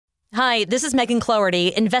Hi, this is Megan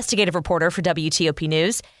Cloherty, investigative reporter for WTOP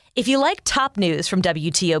News. If you like top news from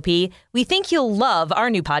WTOP, we think you'll love our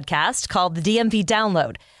new podcast called The DMV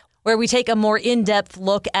Download, where we take a more in-depth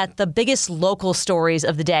look at the biggest local stories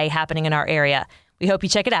of the day happening in our area. We hope you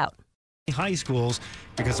check it out. High schools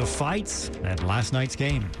because of fights at last night's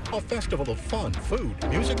game. A festival of fun, food,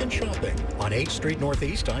 music, and shopping. On 8th Street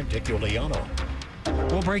Northeast, I'm Dick Giuliano.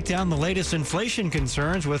 We'll break down the latest inflation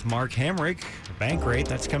concerns with Mark Hamrick. Bankrate,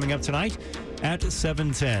 that's coming up tonight at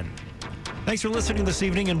 7:10. Thanks for listening this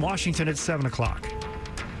evening in Washington at 7 o'clock.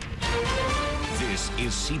 This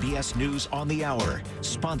is CBS News on the Hour,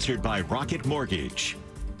 sponsored by Rocket Mortgage.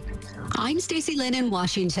 I'm Stacey Lynn in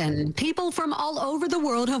Washington. People from all over the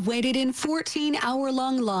world have waited in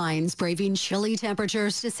 14-hour-long lines, braving chilly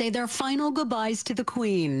temperatures to say their final goodbyes to the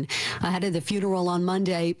Queen. Ahead of the funeral on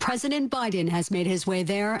Monday, President Biden has made his way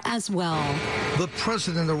there as well. The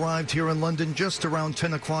president arrived here in London just around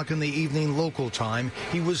 10 o'clock in the evening local time.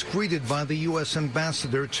 He was greeted by the U.S.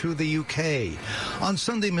 ambassador to the U.K. On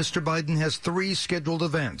Sunday, Mr. Biden has 3 scheduled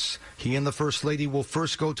events. He and the First Lady will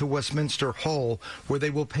first go to Westminster Hall, where they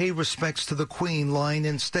will pay respects to the Queen lying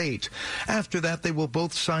in state. After that, they will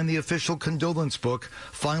both sign the official condolence book.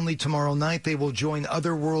 Finally, tomorrow night, they will join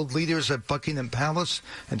other world leaders at Buckingham Palace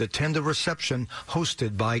and attend a reception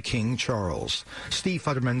hosted by King Charles. Steve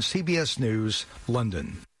Futterman, CBS News,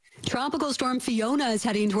 London. Tropical storm Fiona is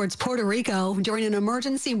heading towards Puerto Rico during an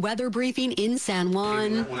emergency weather briefing in San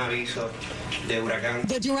Juan.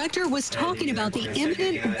 The director was talking about the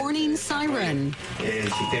imminent warning siren.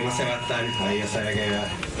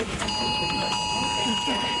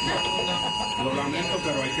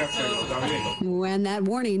 When that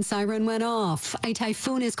warning siren went off, a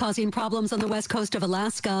typhoon is causing problems on the west coast of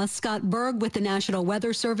Alaska. Scott Berg with the National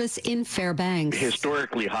Weather Service in Fairbanks.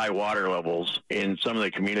 Historically high water levels in some of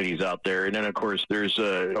the communities out there. And then, of course, there's,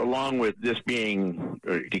 along with this being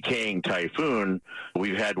a decaying typhoon,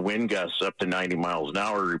 we've had wind gusts up to 90 miles an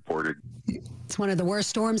hour reported. It's one of the worst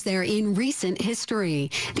storms there in recent history.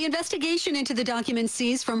 The investigation into the documents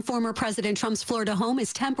seized from former President Trump's Florida home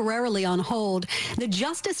is temporarily on hold. The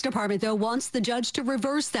Justice Department, though, wants the judge to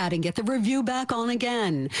reverse that and get the review back on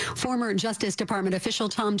again. Former Justice Department official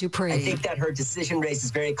Tom Dupree. I think that her decision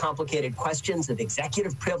raises very complicated questions of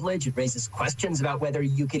executive privilege. It raises questions about whether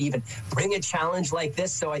you could even bring a challenge like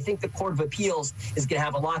this. So I think the Court of Appeals is going to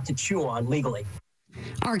have a lot to chew on legally.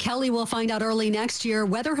 R. Kelly will find out early next year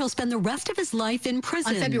whether he'll spend the rest of his life in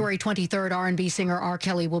prison. On February 23rd, R&B singer R.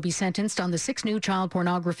 Kelly will be sentenced on the 6 new child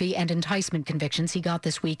pornography and enticement convictions he got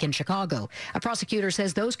this week in Chicago. A prosecutor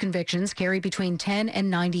says those convictions carry between 10 and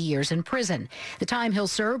 90 years in prison. The time he'll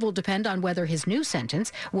serve will depend on whether his new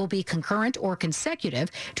sentence will be concurrent or consecutive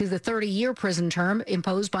to the 30-year prison term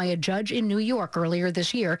imposed by a judge in New York earlier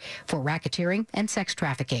this year for racketeering and sex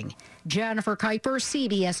trafficking. Jennifer Kuiper,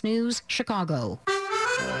 CBS News, Chicago.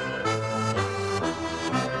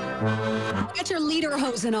 Get your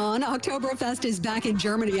lederhosen on. Oktoberfest is back in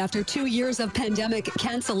Germany after 2 years of pandemic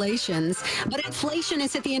cancellations. But inflation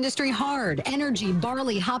has hit the industry hard. Energy,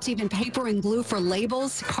 barley, hops, even paper and glue for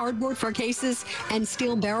labels, cardboard for cases, and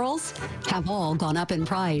steel barrels have all gone up in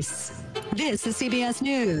price. This is CBS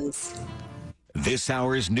News. This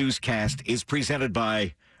hour's newscast is presented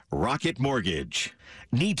by Rocket Mortgage.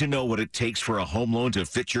 Need to know what it takes for a home loan to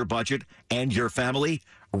fit your budget and your family?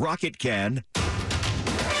 Rocket can.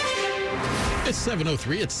 It's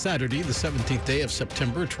 7:03. It's Saturday, the 17th day of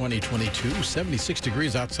September 2022. 76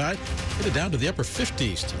 degrees outside. Headed down to the upper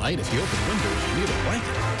 50s tonight. If you open windows, you need a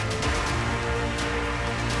blanket.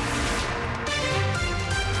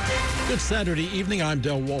 Good Saturday evening. I'm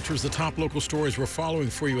Del Walters. The top local stories we're following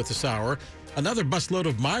for you at this hour. Another busload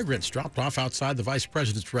of migrants dropped off outside the vice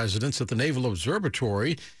president's residence at the Naval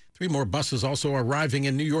Observatory. 3 more buses also arriving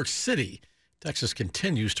in New York City. Texas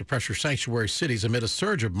continues to pressure sanctuary cities amid a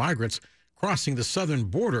surge of migrants crossing the southern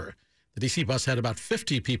border. The D.C. bus had about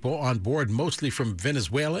 50 people on board, mostly from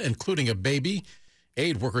Venezuela, including a baby.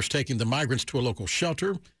 Aid workers taking the migrants to a local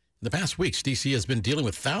shelter. In the past weeks, D.C. has been dealing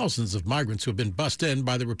with thousands of migrants who have been bussed in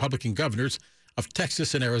by the Republican governors of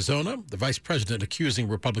Texas and Arizona, the vice president accusing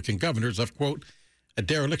Republican governors of, quote, a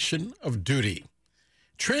dereliction of duty.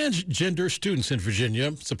 Transgender students in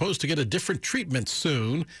Virginia supposed to get a different treatment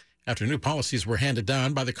soon after new policies were handed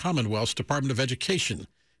down by the Commonwealth's Department of Education.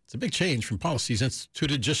 It's a big change from policies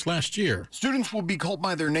instituted just last year. Students will be called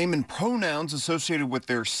by their name and pronouns associated with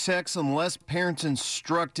their sex unless parents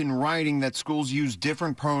instruct in writing that schools use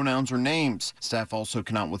different pronouns or names. Staff also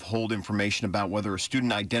cannot withhold information about whether a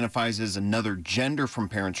student identifies as another gender from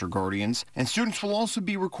parents or guardians. And students will also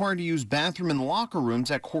be required to use bathroom and locker rooms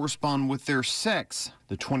that correspond with their sex.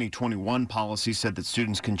 The 2021 policy said that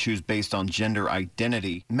students can choose based on gender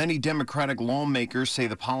identity. Many Democratic lawmakers say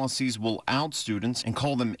the policies will out students and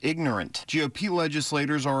call them ignorant. GOP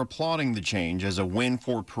legislators are applauding the change as a win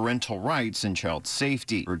for parental rights and child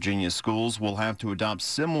safety. Virginia schools will have to adopt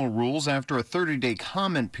similar rules after a 30-day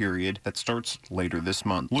comment period that starts later this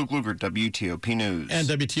month. Luke Luger, WTOP News. And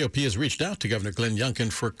WTOP has reached out to Governor Glenn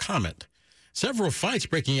Youngkin for comment. Several fights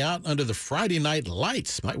breaking out under the Friday night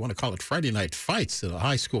lights. Might want to call it Friday night fights at a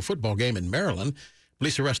high school football game in Maryland.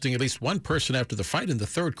 Police arresting at least one person after the fight in the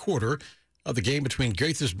third quarter of the game between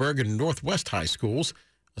Gaithersburg and Northwest High Schools.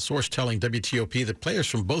 A source telling WTOP that players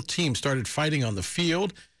from both teams started fighting on the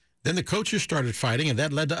field. Then the coaches started fighting, and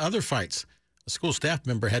that led to other fights. A school staff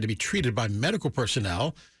member had to be treated by medical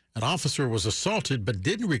personnel. An officer was assaulted but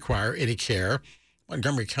didn't require any care.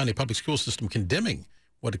 Montgomery County Public School System condemning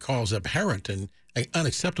what it calls abhorrent and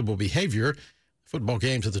unacceptable behavior. Football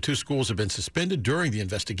games at the two schools have been suspended during the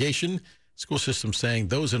investigation. School system saying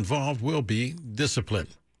those involved will be disciplined.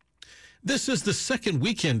 This is the second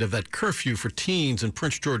weekend of that curfew for teens in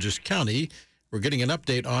Prince George's County. We're getting an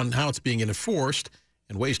update on how it's being enforced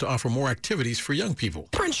and ways to offer more activities for young people.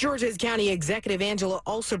 Prince George's County Executive Angela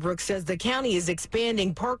Alsobrook says the county is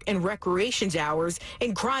expanding park and recreations hours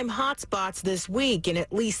in crime hotspots this week in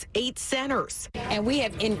at least 8 centers. And we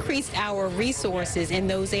have increased our resources in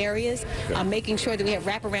those areas, making sure that we have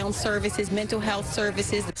wraparound services, mental health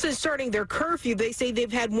services. Since starting their curfew, they say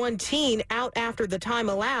they've had one teen out after the time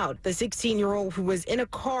allowed. The 16-year-old who was in a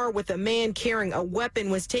car with a man carrying a weapon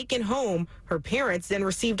was taken home. Her parents then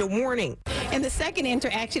received a warning. And the second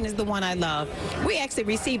interaction is the one I love. We actually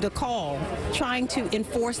received a call trying to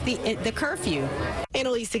enforce the curfew.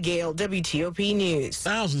 Annalisa Gale, WTOP News.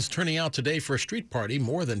 Thousands turning out today for a street party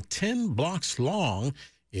more than 10 blocks long.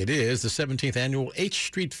 It is the 17th annual H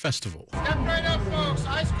Street Festival. Step right up, folks.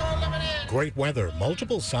 Ice cold lemonade. Great weather,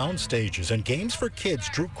 multiple sound stages, and games for kids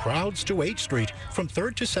drew crowds to H Street from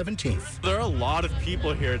 3rd to 17th. There are a lot of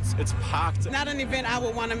people here. It's packed. Not an event I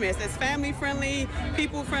would want to miss. It's family friendly,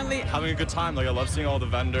 people friendly. Having a good time. I love seeing all the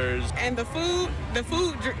vendors. And the food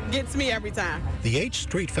gets me every time. The H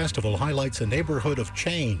Street Festival highlights a neighborhood of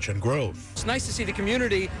change and growth. It's nice to see the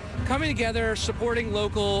community coming together, supporting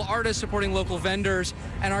local artists, supporting local vendors,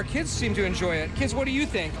 and our kids seem to enjoy it. Kids, what do you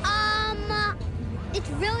think? It's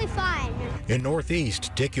really fun. In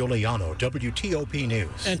Northeast, Dick Iuliano, WTOP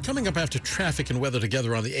News. And coming up after traffic and weather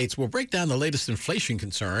together on the 8th, we'll break down the latest inflation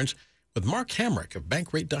concerns with Mark Hamrick of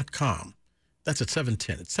Bankrate.com. That's at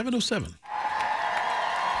 7:10. It's 7:07.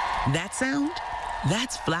 That sound?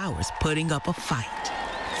 That's flowers putting up a fight.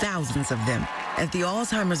 Thousands of them at the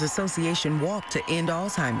Alzheimer's Association Walk to End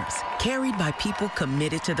Alzheimer's, carried by people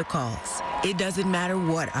committed to the cause. It doesn't matter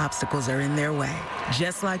what obstacles are in their way.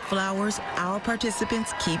 Just like flowers, our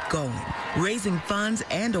participants keep going, raising funds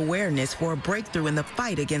and awareness for a breakthrough in the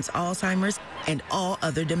fight against Alzheimer's and all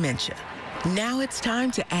other dementia. Now it's time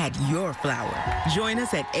to add your flower. Join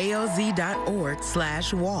us at alz.org/walk.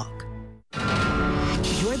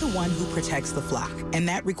 You're the one who protects the flock, and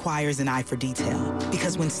that requires an eye for detail.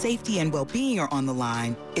 Because when safety and well-being are on the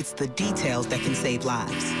line, it's the details that can save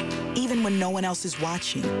lives. Even when no one else is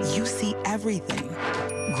watching, you see everything.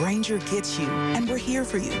 Grainger gets you, and we're here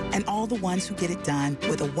for you, and all the ones who get it done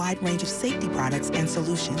with a wide range of safety products and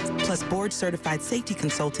solutions, plus board-certified safety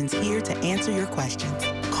consultants here to answer your questions.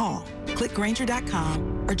 Call, click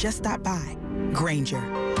Grainger.com, or just stop by. Grainger,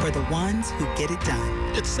 for the ones who get it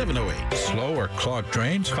done. It's 7:08. Slow or clogged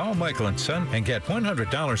drains? Call Michael & Son and get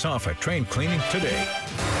 $100 off a drain cleaning today.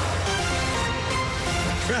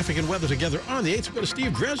 Traffic and weather together on the 8th. We go to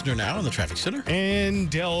Steve Dresner now in the traffic center. And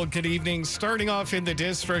Del, good evening. Starting off in the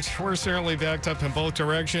district, we're certainly backed up in both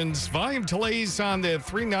directions. Volume delays on the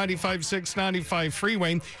 395, 695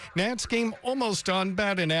 freeway. Nats game almost done,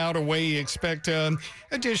 about an hour away. Expect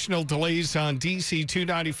additional delays on DC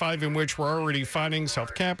 295, in which we're already finding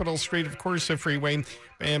South Capitol Street, of course, the freeway,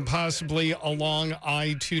 and possibly along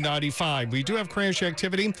I-295. We do have crash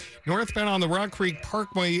activity northbound on the Rock Creek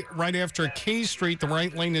Parkway right after K Street. The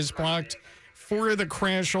right lane is blocked for the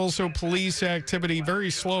crash. Also, police activity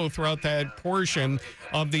very slow throughout that portion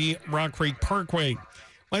of the Rock Creek Parkway.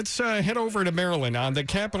 Let's head over to Maryland. On the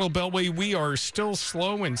Capitol Beltway, we are still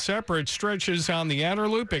slow in separate stretches on the outer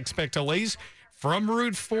loop. Expect delays from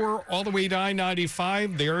Route 4 all the way to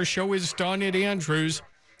I-95. Their show is done at Andrews.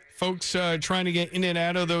 Folks trying to get in and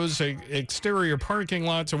out of those exterior parking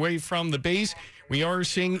lots away from the base. We are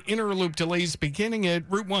seeing inner loop delays beginning at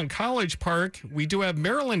Route 1 College Park. We do have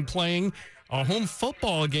Maryland playing a home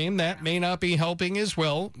football game. That may not be helping as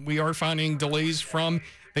well. We are finding delays from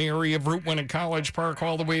the area of Route 1 and College Park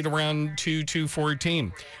all the way to around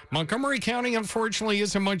 214. Montgomery County, unfortunately,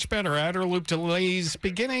 isn't much better. Outer loop delays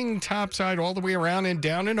beginning topside all the way around and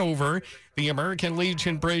down and over the American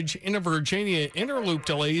Legion Bridge into Virginia. Inner loop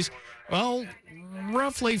delays, well,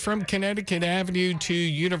 roughly from Connecticut Avenue to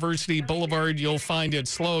University Boulevard, you'll find it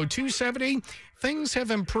slow. 270, things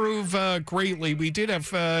have improved greatly. We did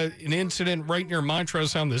have an incident right near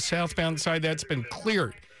Montrose on the southbound side. That's been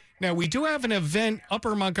cleared. Now, we do have an event,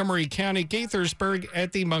 Upper Montgomery County, Gaithersburg,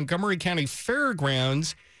 at the Montgomery County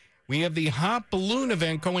Fairgrounds. We have the Hot Balloon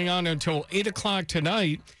event going on until 8 o'clock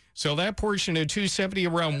tonight. So that portion of 270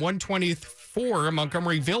 around 124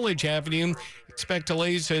 Montgomery Village Avenue. Expect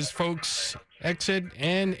delays as folks exit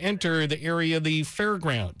and enter the area of the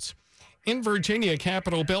fairgrounds. In Virginia,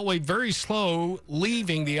 Capitol Beltway, very slow,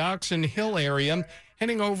 leaving the Oxon Hill area,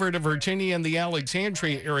 heading over to Virginia and the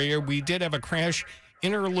Alexandria area. We did have a crash,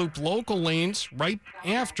 inner loop local lanes right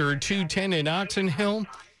after 210 in Oxon Hill,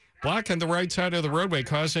 blocking the right side of the roadway,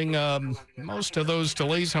 causing most of those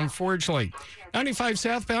delays, unfortunately. 95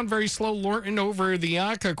 southbound, very slow, Lorton over the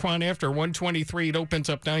Occoquan after 123. It opens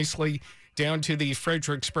up nicely down to the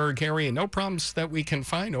Fredericksburg area. No problems that we can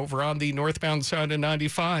find over on the northbound side of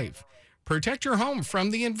 95. Protect your home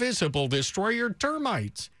from the invisible destroyer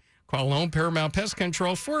termites. Call Home Paramount Pest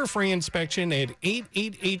Control for a free inspection at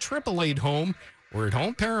 888-888-HOME or at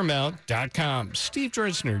homeparamount.com. Steve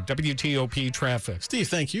Dresner, WTOP Traffic. Steve,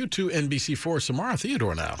 thank you. To NBC4, Samara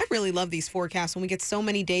Theodore now. I really love these forecasts when we get so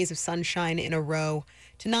many days of sunshine in a row.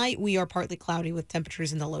 Tonight, we are partly cloudy with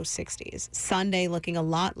temperatures in the low 60s. Sunday looking a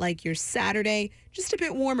lot like your Saturday, just a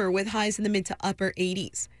bit warmer with highs in the mid to upper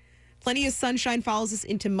 80s. Plenty of sunshine follows us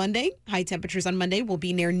into Monday. High temperatures on Monday will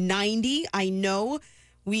be near 90. I know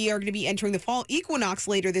we are going to be entering the fall equinox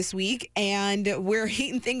later this week, and we're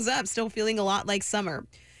heating things up, still feeling a lot like summer.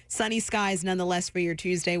 Sunny skies nonetheless for your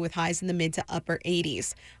Tuesday with highs in the mid to upper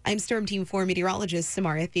 80s. I'm Storm Team 4 meteorologist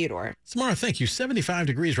Samara Theodore. Samara, thank you. 75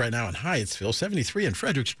 degrees right now in Hyattsville, 73 in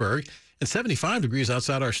Fredericksburg, and 75 degrees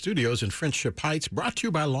outside our studios in Friendship Heights, brought to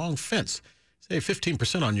you by Long Fence. Save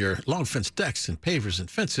 15% on your Long Fence decks and pavers and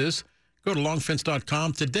fences. Go to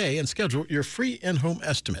longfence.com today and schedule your free in-home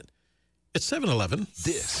estimate. It's 7:11.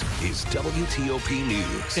 This is WTOP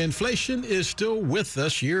News. Inflation is still with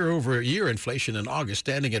us. Year-over-year inflation in August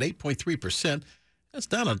standing at 8.3%. That's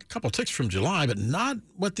down a couple ticks from July, but not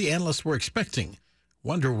what the analysts were expecting.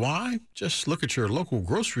 Wonder why? Just look at your local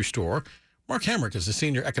grocery store. Mark Hamrick is the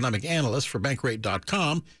senior economic analyst for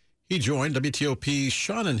Bankrate.com. He joined WTOP's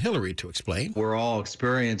Sean and Hillary to explain. We're all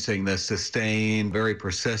experiencing this sustained, very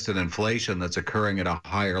persistent inflation that's occurring at a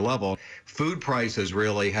higher level. Food prices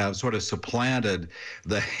really have sort of supplanted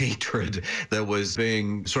the hatred that was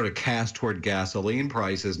being sort of cast toward gasoline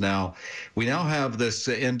prices. Now, we now have this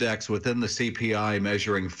index within the CPI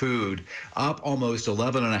measuring food up almost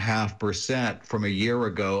 11.5% from a year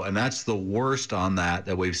ago, and that's the worst on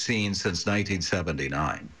that we've seen since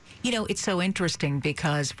 1979. You know, it's so interesting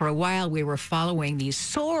because for a while we were following these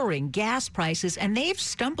soaring gas prices, and they've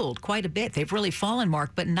stumbled quite a bit. They've really fallen,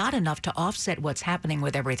 Mark, but not enough to offset what's happening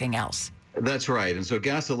with everything else. That's right. And so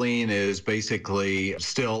gasoline is basically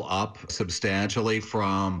still up substantially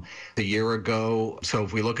from a year ago. So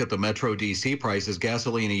if we look at the Metro DC prices,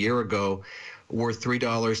 gasoline a year ago were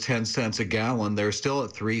 $3.10 a gallon. They're still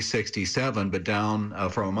at $3.67, but down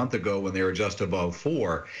from a month ago when they were just above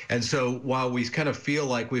 $4. And so while we kind of feel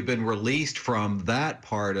like we've been released from that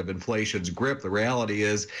part of inflation's grip, the reality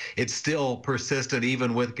is it's still persistent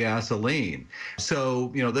even with gasoline.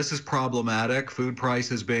 So, you know, this is problematic. Food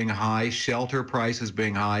prices being high, shelter prices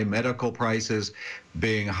being high, medical prices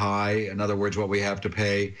being high, in other words, what we have to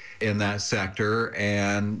pay in that sector.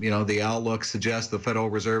 And, you know, the outlook suggests the Federal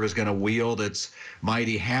Reserve is going to wield its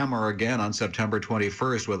mighty hammer again on September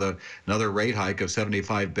 21st with another rate hike of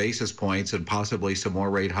 75 basis points and possibly some more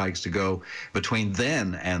rate hikes to go between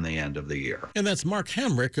then and the end of the year. And that's Mark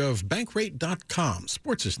Hamrick of Bankrate.com.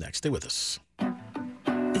 Sports is next. Stay with us.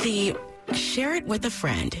 The share it with a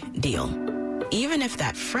friend deal, even if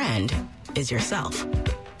that friend is yourself.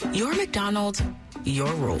 Your McDonald's,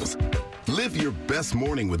 your rules. Live your best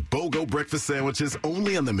morning with BOGO breakfast sandwiches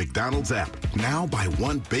only on the McDonald's app. Now buy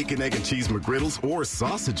one bacon, egg, and cheese McGriddles or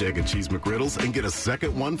sausage, egg, and cheese McGriddles and get a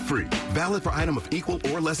second one free. Valid for item of equal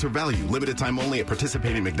or lesser value. Limited time only at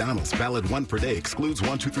participating McDonald's. Valid one per day. Excludes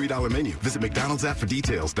 $1, $2, $3 menu. Visit McDonald's app for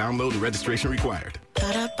details. Download and registration required.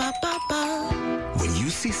 When you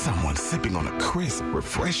see someone sipping on a crisp,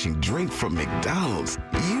 refreshing drink from McDonald's,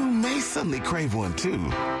 you may suddenly crave one too.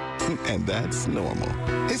 And that's normal.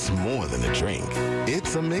 It's more than a drink.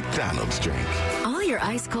 It's a McDonald's drink. All your your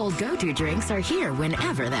ice-cold go-to drinks are here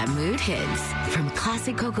whenever that mood hits. From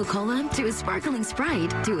classic Coca-Cola to a sparkling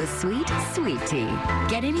Sprite to a sweet, sweet tea.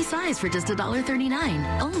 Get any size for just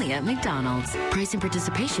 $1.39, only at McDonald's. Price and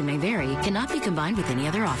participation may vary, cannot be combined with any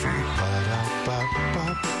other offer.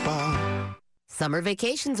 Summer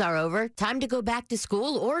vacations are over. Time to go back to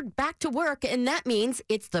school or back to work, and that means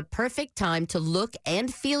it's the perfect time to look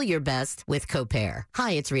and feel your best with Copair.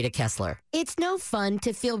 Hi, it's Rita Kessler. It's no fun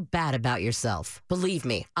to feel bad about yourself. Believe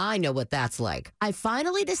me, I know what that's like. I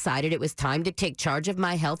finally decided it was time to take charge of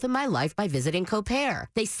my health and my life by visiting Copair.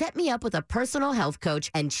 They set me up with a personal health coach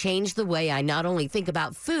and changed the way I not only think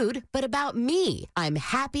about food, but about me. I'm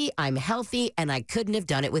happy, I'm healthy, and I couldn't have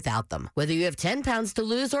done it without them. Whether you have 10 pounds to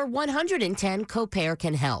lose or 110, Copair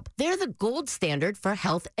can help. They're the gold standard for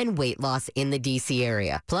health and weight loss in the D.C.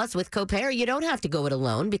 area. Plus, with Copair, you don't have to go it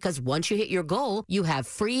alone because once you hit your goal, you have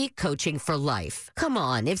free coaching for life. Come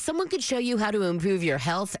on, if someone could show you how to improve your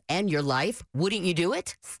health and your life, wouldn't you do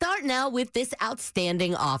it? Start now with this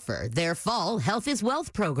outstanding offer, their Fall Health is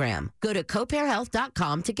Wealth program. Go to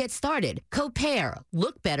copairhealth.com to get started. Copair.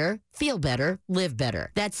 Look better, feel better, live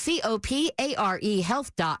better. That's COPARE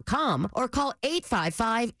health.com or call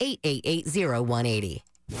 855-888-0180.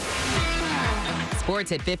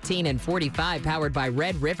 Sports at 15 and 45, powered by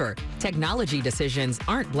Red River. Technology decisions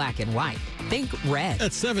aren't black and white. Think red.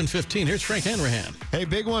 At 7:15, here's Frank Hanrahan. Hey,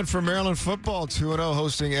 big one for Maryland football, 2-0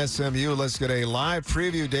 hosting SMU. Let's get a live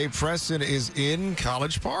preview. Dave Preston is in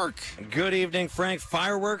College Park. Good evening, Frank.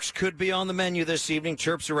 Fireworks could be on the menu this evening.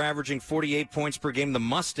 Terps are averaging 48 points per game. The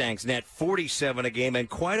Mustangs net 47 a game, and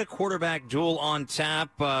quite a quarterback duel on tap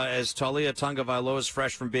as Taulia Tagovailoa is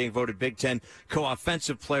fresh from being voted Big Ten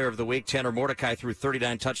Co-Offensive Player of the Week. Tanner Mordecai threw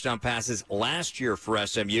 39 touchdown passes last year for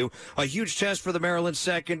SMU. A huge test for the Maryland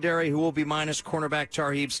secondary, who will be minus cornerback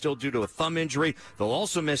Tarheeb still due to a thumb injury. They'll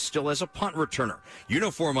also miss still as a punt returner.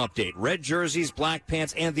 Uniform update: red jerseys, black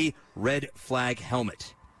pants, and the red flag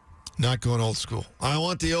helmet. Not going old school. I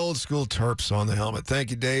want the old school Terps on the helmet. Thank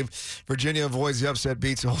you, Dave. Virginia avoids the upset,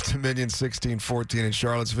 beats Old Dominion 16-14 in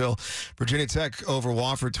Charlottesville. Virginia Tech over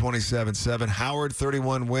Wofford 27-7. Howard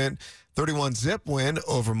 31-zip win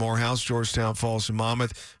over Morehouse. Georgetown falls to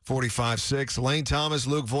Monmouth 45-6. Lane Thomas,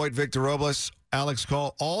 Luke Voigt, Victor Robles, Alex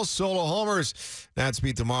Call, all solo homers. Nats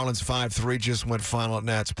beat the Marlins 5-3, just went final at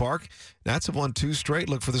Nats Park. Nats have won 2 straight.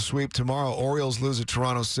 Look for the sweep tomorrow. Orioles lose at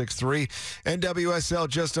Toronto 6-3. NWSL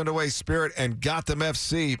just underway. Spirit and Gotham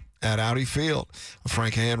FC at Audi Field.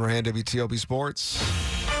 Frank Hanrahan, WTOP Sports.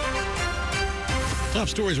 Top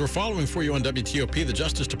stories we're following for you on WTOP. The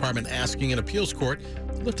Justice Department asking an appeals court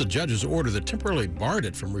to lift a judge's order that temporarily barred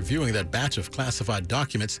it from reviewing that batch of classified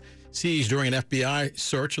documents seized during an FBI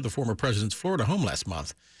search of the former president's Florida home last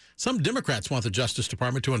month. Some Democrats want the Justice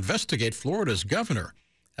Department to investigate Florida's governor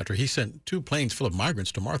after he sent 2 planes full of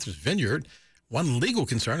migrants to Martha's Vineyard. One legal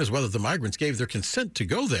concern is whether the migrants gave their consent to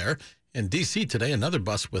go there. In D.C. today, another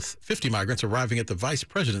bus with 50 migrants arriving at the vice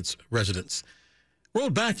president's residence.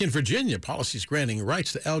 Rolled back in Virginia, policies granting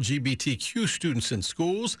rights to LGBTQ students in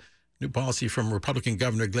schools. New policy from Republican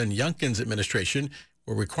Governor Glenn Youngkin's administration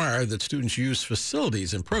will require that students use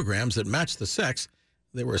facilities and programs that match the sex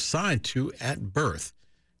they were assigned to at birth.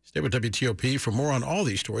 Stay with WTOP for more on all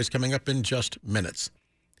these stories coming up in just minutes.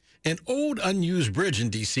 An old, unused bridge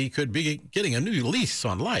in D.C. could be getting a new lease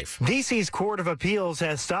on life. D.C.'s Court of Appeals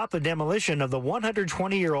has stopped the demolition of the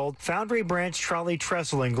 120-year-old Foundry Branch Trolley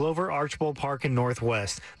Trestle in Glover Archbold Park in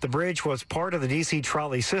Northwest. The bridge was part of the D.C.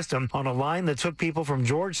 trolley system on a line that took people from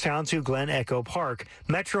Georgetown to Glen Echo Park.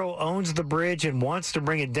 Metro owns the bridge and wants to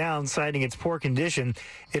bring it down, citing its poor condition.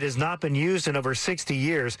 It has not been used in over 60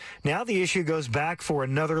 years. Now the issue goes back for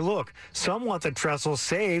another look. Some want the trestle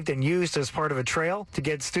saved and used as part of a trail to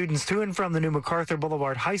get students to and from the new MacArthur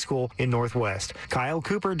Boulevard High School in Northwest. Kyle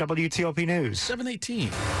Cooper, WTOP News.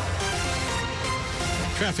 7:18.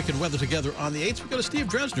 Traffic and weather together on the 8th. We go to Steve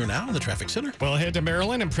Dresner now in the traffic center. We'll head to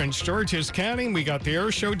Maryland and Prince George's County. We got the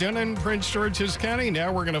air show done in Prince George's County.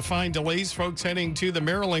 Now we're going to find delays, folks, heading to the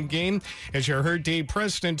Maryland game. As you heard Dave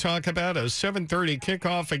Preston talk about, a 7:30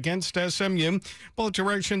 kickoff against SMU. Both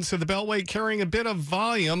directions to the Beltway carrying a bit of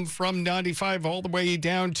volume from 95 all the way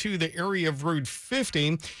down to the area of Route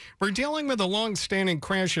 50. We're dealing with a long-standing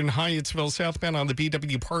crash in Hyattsville, southbound on the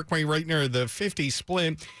BW Parkway right near the 50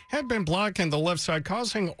 split. Had been blocking the left side,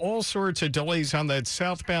 causing all sorts of delays on that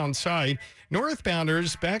southbound side.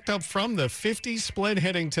 Northbounders backed up from the 50 split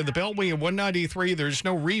heading to the Beltway at 193. There's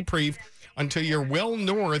no reprieve until you're well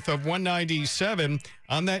north of 197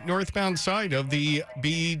 on that northbound side of the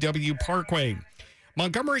BW Parkway.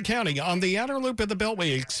 Montgomery County on the outer loop of the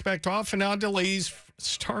Beltway, expect off and on delays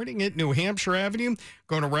starting at New Hampshire Avenue,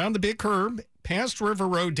 going around the big curb, past River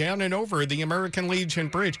Road, down and over the American Legion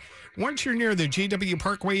Bridge. Once you're near the GW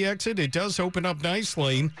Parkway exit, it does open up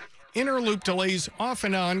nicely. Inner loop delays off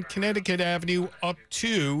and on Connecticut Avenue up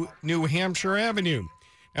to New Hampshire Avenue.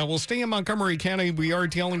 Now, we'll stay in Montgomery County. We are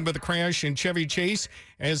dealing with a crash in Chevy Chase,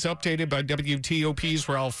 as updated by WTOP's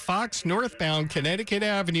Ralph Fox. Northbound Connecticut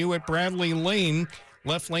Avenue at Bradley Lane.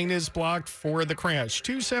 Left lane is blocked for the crash.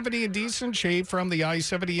 270 in decent shape from the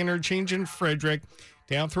I-70 interchange in Frederick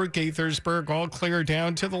down through Gaithersburg, all clear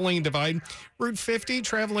down to the lane divide. Route 50,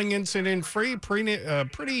 traveling incident-free,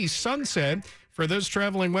 pretty sunset. For those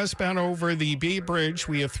traveling westbound over the Bay Bridge,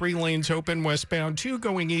 we have 3 lanes open westbound, 2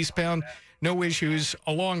 going eastbound. No issues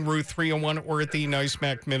along Route 301 or at the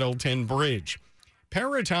NYSMAC Middleton Bridge.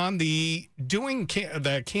 Peraton,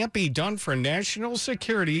 that can't be done for national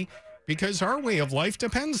security because our way of life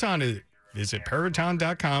depends on it. Visit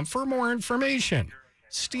Peraton.com for more information.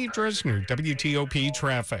 Steve Dresner, WTOP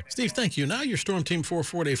Traffic. Steve, thank you. Now your Storm Team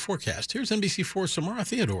 4-day forecast. Here's NBC4's Samara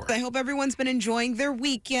Theodore. I hope everyone's been enjoying their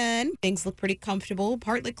weekend. Things look pretty comfortable.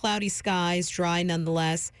 Partly cloudy skies, dry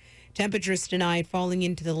nonetheless. Temperatures tonight falling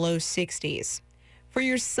into the low 60s. For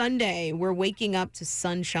your Sunday, we're waking up to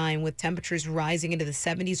sunshine with temperatures rising into the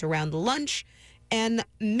 70s around lunch and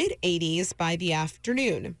mid-80s by the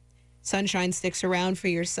afternoon. Sunshine sticks around for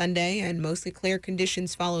your Sunday, and mostly clear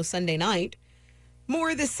conditions follow Sunday night.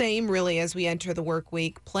 More of the same, really, as we enter the work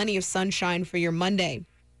week. Plenty of sunshine for your Monday.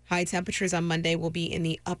 High temperatures on Monday will be in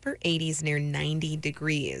the upper 80s, near 90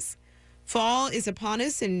 degrees. Fall is upon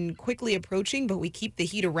us and quickly approaching, but we keep the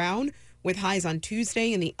heat around with highs on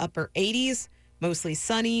Tuesday in the upper 80s. Mostly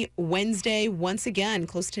sunny. Wednesday, once again,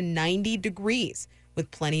 close to 90 degrees with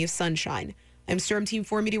plenty of sunshine. I'm Storm Team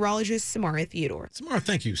 4 meteorologist Samara Theodore. Samara,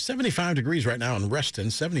 thank you. 75 degrees right now in Reston,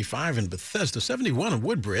 75 in Bethesda, 71 in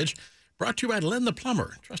Woodbridge. Brought to you by Len the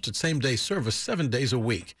Plumber. Trusted same-day service 7 days a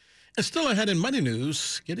week. And still ahead in Money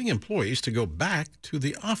News, getting employees to go back to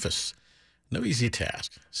the office. No easy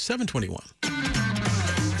task. 721.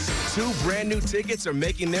 2 brand new tickets are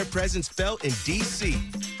making their presence felt in D.C.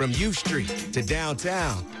 From U Street to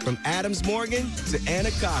downtown, from Adams Morgan to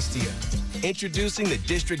Anacostia. Introducing the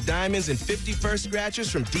District Diamonds and 51st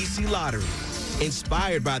Scratchers from D.C. Lottery.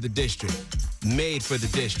 Inspired by the District. Made for the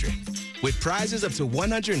District. With prizes up to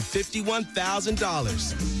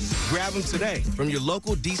 $151,000. Grab them today from your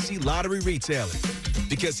local D.C. Lottery retailer.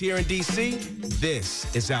 Because here in D.C., this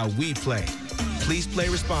is how we play. Please play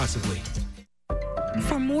responsibly.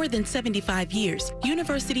 For more than 75 years,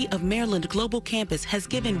 University of Maryland Global Campus has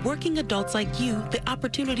given working adults like you the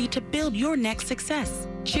opportunity to build your next success.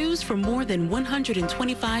 Choose from more than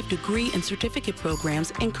 125 degree and certificate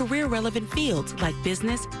programs in career-relevant fields like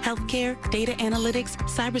business, healthcare, data analytics,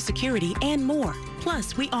 cybersecurity, and more.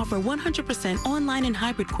 Plus, we offer 100% online and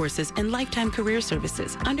hybrid courses and lifetime career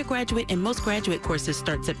services. Undergraduate and most graduate courses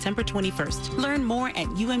start September 21st. Learn more at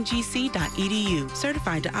umgc.edu.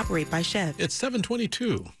 Certified to operate by Chev. It's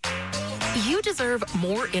 722. You deserve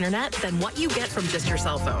more internet than what you get from just your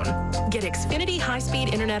cell phone. Get Xfinity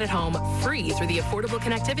high-speed internet at home free through the Affordable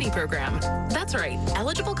Connectivity Program. That's right.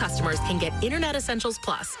 Eligible customers can get Internet Essentials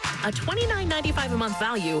Plus, a $29.95 a month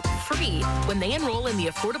value, free when they enroll in the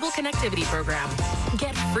Affordable Connectivity Program.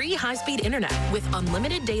 Get free high-speed internet with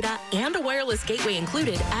unlimited data and a wireless gateway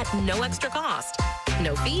included at no extra cost.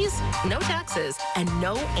 No fees, no taxes, and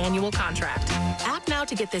no annual contract. Act now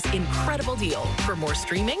to get this incredible deal for more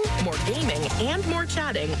streaming, more gaming, and more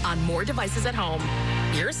chatting on more devices at home.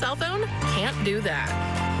 Your cell phone can't do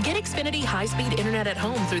that. Get Xfinity high-speed internet at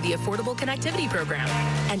home through the Affordable Connectivity Program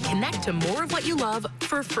and connect to more of what you love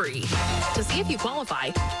for free. To see if you qualify,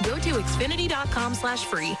 go to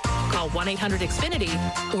Xfinity.com/free, call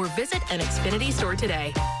 1-800-XFINITY, or visit an Xfinity store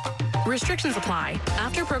today. Restrictions apply.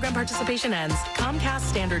 After program participation ends, Comcast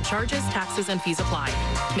standard charges, taxes, and fees apply.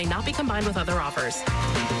 May not be combined with other offers.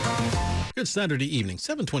 Good Saturday evening,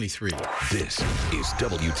 723. This is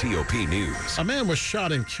WTOP News. A man was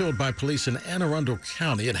shot and killed by police in Anne Arundel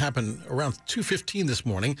County. It happened around 2:15 this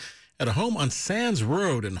morning at a home on Sands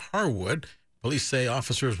Road in Harwood. Police say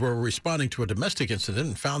officers were responding to a domestic incident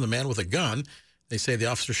and found the man with a gun. They say the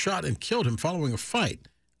officer shot and killed him following a fight.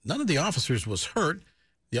 None of the officers was hurt.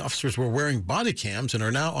 The officers were wearing body cams and are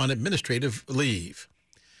now on administrative leave.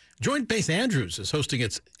 Joint Base Andrews is hosting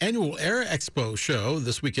its annual Air Expo show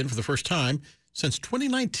this weekend for the first time since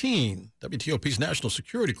 2019. WTOP's national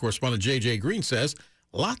security correspondent J.J. Green says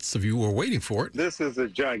Lots of you were waiting for it. This is a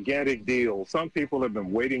gigantic deal. Some people have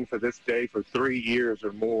been waiting for this day for 3 years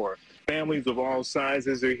or more. Families of all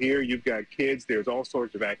sizes are here. You've got kids. There's all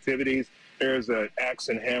sorts of activities. There's an axe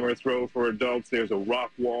and hammer throw for adults. There's a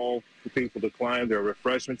rock wall for people to climb. There are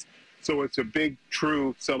refreshments. So it's a big,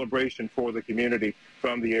 true celebration for the community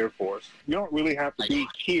from the Air Force. You don't really have to be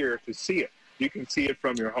here to see it. You can see it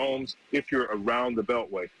from your homes if you're around the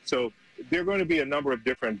Beltway. So there are going to be a number of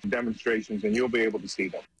different demonstrations, and you'll be able to see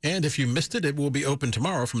them. And if you missed it, it will be open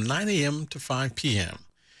tomorrow from 9 a.m. to 5 p.m.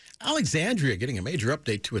 Alexandria getting a major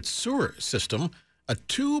update to its sewer system. A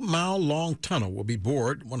 2-mile-long tunnel will be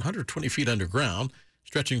bored 120 feet underground,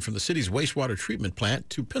 stretching from the city's wastewater treatment plant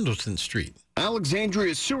to Pendleton Street.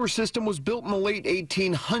 Alexandria's sewer system was built in the late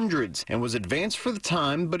 1800s and was advanced for the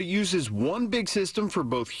time, but it uses one big system for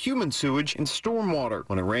both human sewage and stormwater.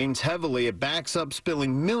 When it rains heavily, it backs up,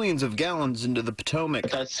 spilling millions of gallons into the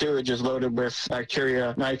Potomac. That sewage is loaded with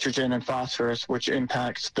bacteria, nitrogen, and phosphorus, which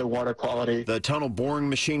impacts the water quality. The tunnel boring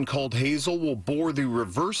machine called Hazel will bore the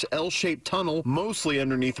reverse L-shaped tunnel mostly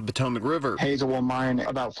underneath the Potomac River. Hazel will mine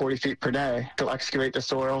about 40 feet per day. She'll excavate the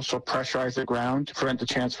soil, she'll pressurize the ground to prevent the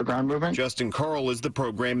chance for ground movement. Justin Carl is the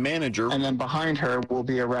program manager. And then behind her, we'll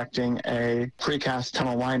be erecting a precast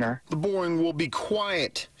tunnel liner. The boring will be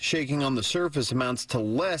quiet. Shaking on the surface amounts to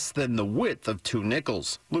less than the width of 2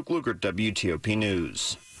 nickels. Luke Lukert, WTOP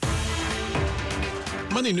News.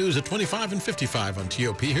 Money news at 25 and 55 on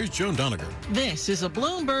TOP. Here's Joan Doniger. This is a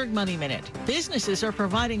Bloomberg Money Minute. Businesses are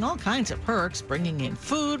providing all kinds of perks, bringing in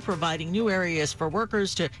food, providing new areas for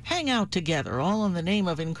workers to hang out together, all in the name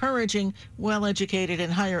of encouraging well-educated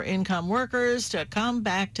and higher-income workers to come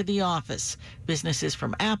back to the office. Businesses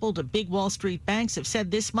from Apple to big Wall Street banks have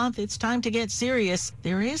said this month it's time to get serious.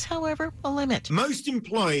 There is, however, a limit. Most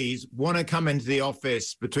employees want to come into the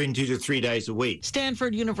office between 2 to 3 days a week.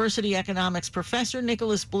 Stanford University economics professor Nicholas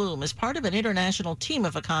Bloom is part of an international team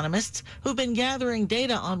of economists who've been gathering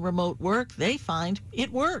data on remote work. They find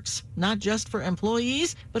it works, not just for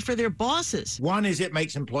employees, but for their bosses. 1 is it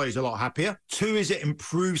makes employees a lot happier. 2 is it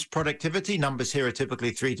improves productivity. Numbers here are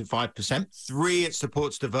typically 3 to 5%. 3, it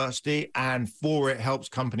supports diversity. And 4, it helps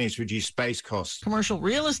companies reduce space costs. Commercial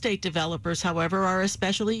real estate developers, however, are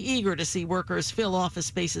especially eager to see workers fill office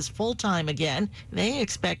spaces full-time again. They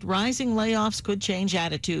expect rising layoffs could change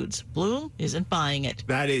attitudes. Bloom isn't buying it.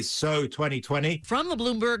 That is so 2020. From the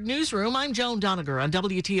Bloomberg Newsroom, I'm Joan Doniger on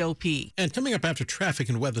WTOP. And coming up after traffic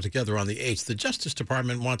and weather together on the 8th, the Justice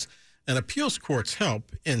Department wants an appeals court's help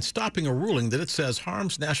in stopping a ruling that it says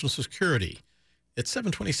harms national security. It's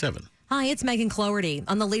 7:27. Hi, it's Megan Cloherty.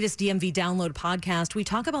 On the latest DMV Download podcast, we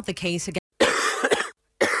talk about the case against...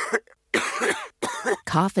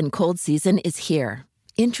 Cough and cold season is here.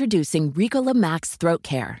 Introducing Ricola Max Throat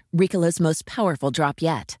Care, Ricola's most powerful drop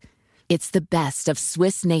yet. It's the best of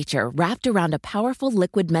Swiss nature wrapped around a powerful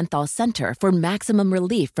liquid menthol center for maximum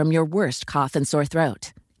relief from your worst cough and sore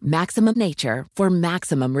throat. Maximum nature for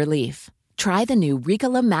maximum relief. Try the new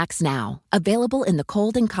Ricola Max now, available in the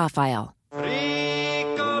cold and cough aisle.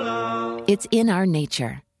 Ricola. It's in our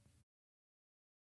nature.